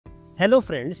Hello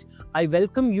friends, I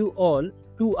welcome you all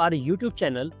to our YouTube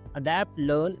channel Adapt,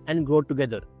 Learn and Grow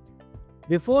Together.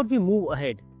 Before we move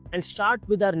ahead and start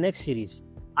with our next series,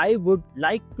 I would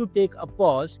like to take a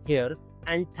pause here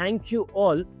and thank you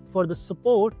all for the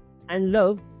support and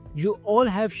love you all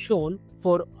have shown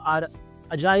for our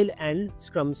Agile and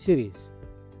Scrum series.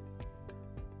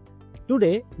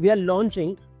 Today we are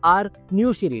launching our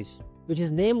new series, which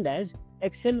is named as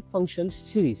Excel Functions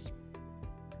series.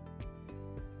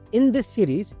 In this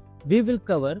series, we will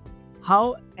cover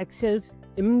how Excel's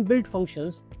inbuilt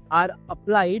functions are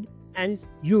applied and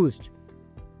used.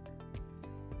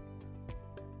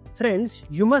 Friends,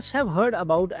 you must have heard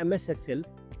about MS Excel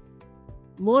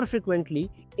more frequently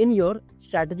in your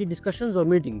strategy discussions or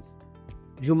meetings.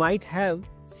 You might have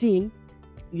seen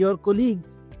your colleagues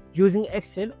using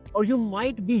Excel, or you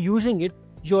might be using it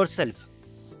yourself.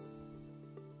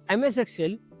 MS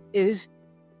Excel is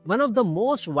one of the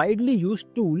most widely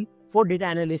used tools for data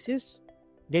analysis,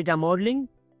 data modeling,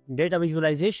 data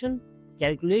visualization,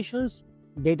 calculations,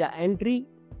 data entry,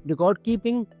 record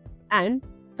keeping, and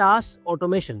task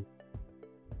automation.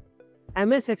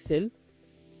 MS Excel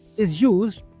is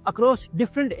used across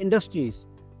different industries,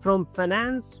 from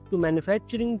finance to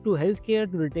manufacturing to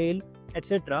healthcare to retail,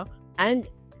 etc., and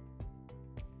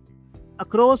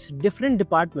across different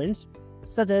departments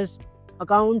such as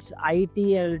accounts, IT,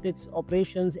 analytics,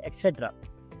 operations, etc.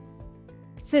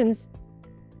 Since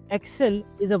Excel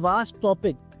is a vast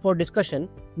topic for discussion,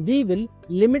 we will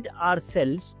limit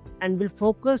ourselves and will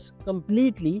focus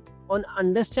completely on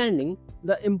understanding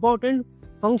the important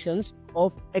functions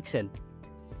of Excel.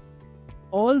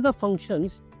 All the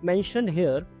functions mentioned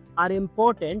here are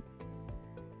important,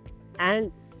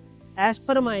 and as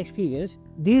per my experience,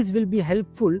 these will be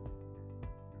helpful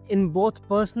in both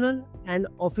personal and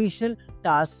official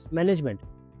task management.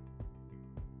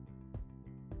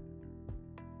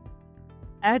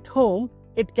 At home,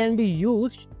 it can be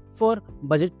used for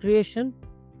budget creation,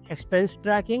 expense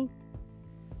tracking,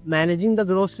 managing the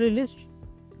grocery list,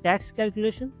 tax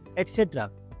calculation,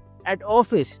 etc. At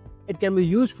office, it can be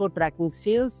used for tracking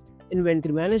sales,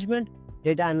 inventory management,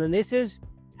 data analysis,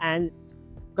 and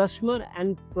customer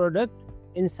and product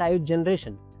insight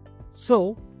generation.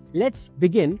 So, let's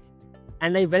begin,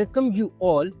 and I welcome you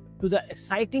all to the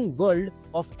exciting world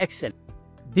of Excel.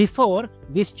 Before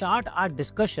we start our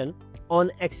discussion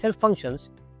on Excel functions,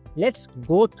 let's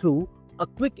go through a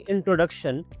quick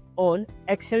introduction on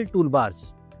Excel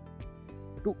toolbars.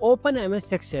 To open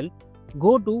MS Excel,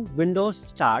 go to Windows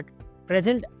Start,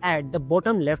 present at the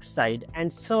bottom left side,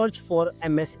 and search for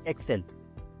MS Excel.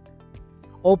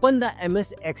 Open the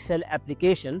MS Excel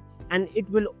application and it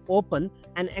will open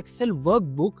an Excel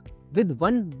workbook with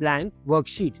one blank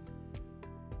worksheet.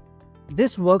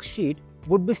 This worksheet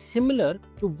would be similar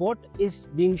to what is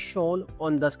being shown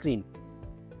on the screen.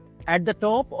 At the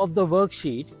top of the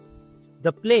worksheet,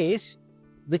 the place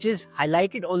which is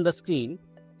highlighted on the screen,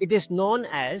 it is known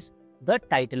as the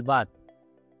title bar.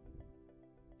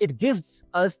 It gives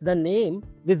us the name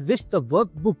with which the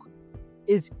workbook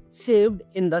is saved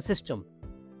in the system.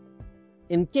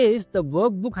 In case the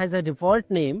workbook has a default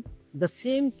name, the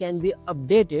same can be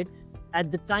updated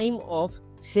at the time of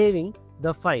saving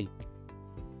the file.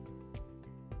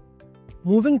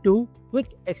 Moving to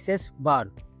Quick Access Bar.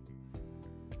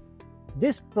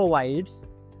 This provides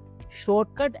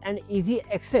shortcut and easy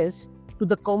access to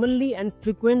the commonly and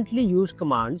frequently used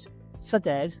commands such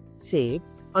as save,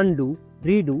 undo,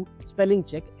 redo, spelling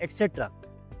check, etc.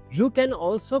 You can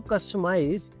also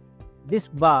customize this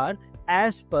bar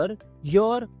as per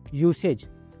your usage.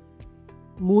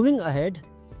 Moving ahead,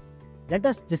 let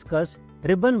us discuss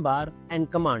ribbon bar and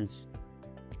commands.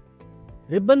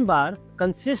 Ribbon bar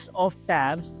consists of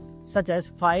tabs such as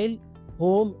File,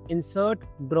 Home, Insert,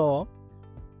 Draw,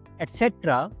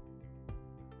 etc.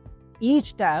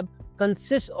 Each tab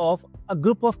consists of a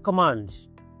group of commands.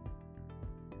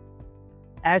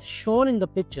 As shown in the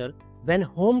picture, when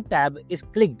Home tab is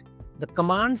clicked, the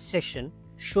Commands section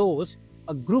shows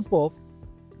a group of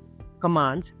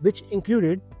commands which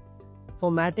included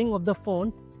formatting of the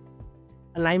font,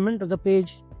 alignment of the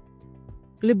page,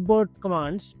 clipboard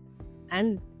commands,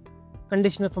 and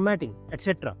conditional formatting,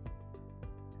 etc.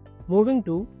 Moving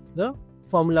to the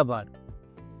formula bar.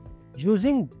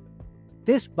 Using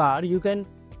this bar, you can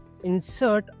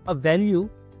insert a value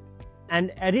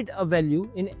and edit a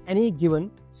value in any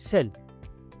given cell.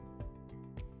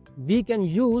 We can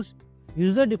use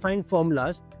user-defined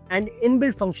formulas and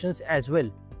inbuilt functions as well.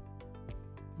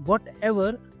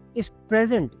 Whatever is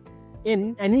present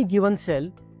in any given cell,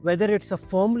 whether it's a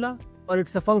formula or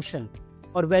it's a function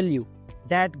or value,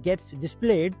 that gets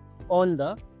displayed on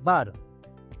the bar.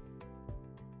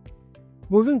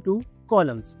 Moving to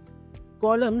columns.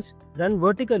 Columns run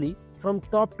vertically from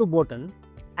top to bottom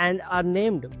and are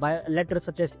named by letters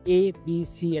such as A, B,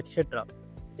 C, etc.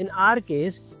 In our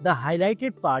case, the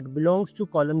highlighted part belongs to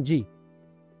column G.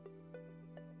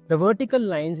 The vertical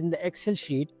lines in the Excel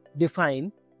sheet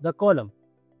define the column.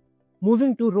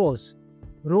 Moving to rows.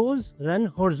 Rows run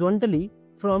horizontally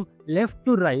from left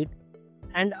to right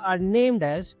and are named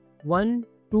as 1,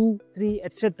 2, 3,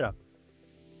 etc.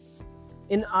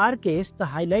 In our case, the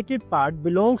highlighted part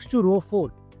belongs to row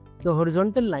 4. The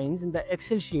horizontal lines in the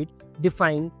Excel sheet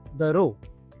define the row.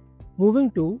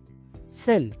 Moving to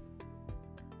cell.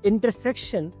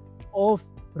 Intersection of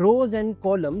rows and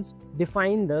columns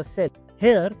define the cell.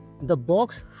 Here, the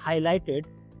box highlighted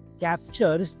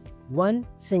captures one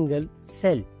single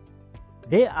cell.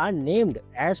 They are named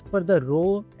as per the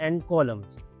row and columns.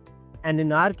 And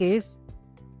in our case,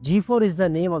 G4 is the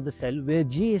name of the cell, where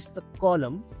G is the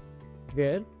column,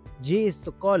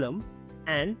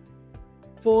 and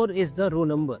 4 is the row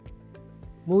number.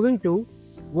 Moving to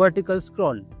vertical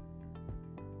scroll.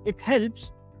 It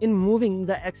helps in moving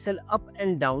the Excel up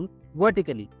and down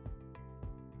vertically.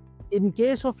 In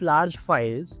case of large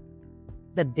files,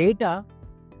 the data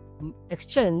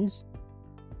extends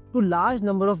to large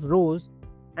number of rows,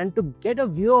 and to get a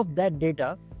view of that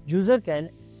data, user can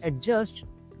adjust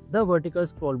the vertical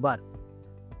scroll bar.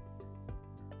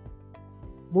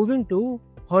 Moving to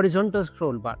horizontal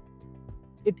scroll bar.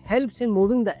 It helps in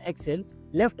moving the Excel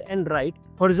left and right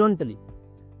horizontally.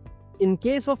 In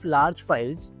case of large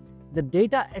files, the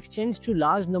data extends to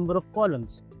large number of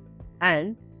columns,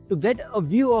 and to get a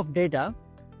view of data,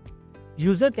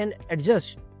 user can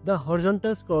adjust the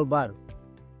horizontal scroll bar.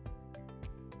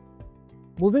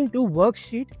 Moving to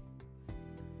worksheet.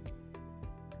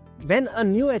 When a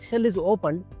new Excel is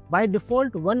opened, by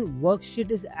default one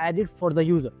worksheet is added for the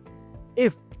user.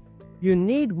 If you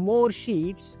need more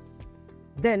sheets,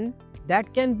 then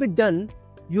that can be done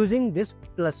using this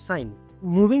plus sign.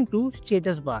 Moving to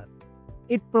status bar.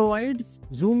 It provides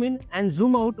zoom in and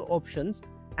zoom out options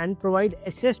and provide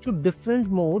access to different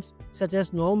modes such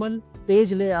as normal,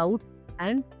 page layout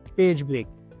and page break.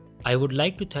 I would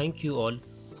like to thank you all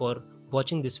for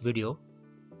watching this video.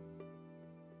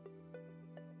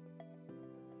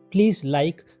 Please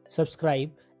like,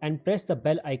 subscribe and press the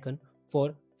bell icon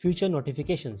for future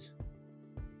notifications.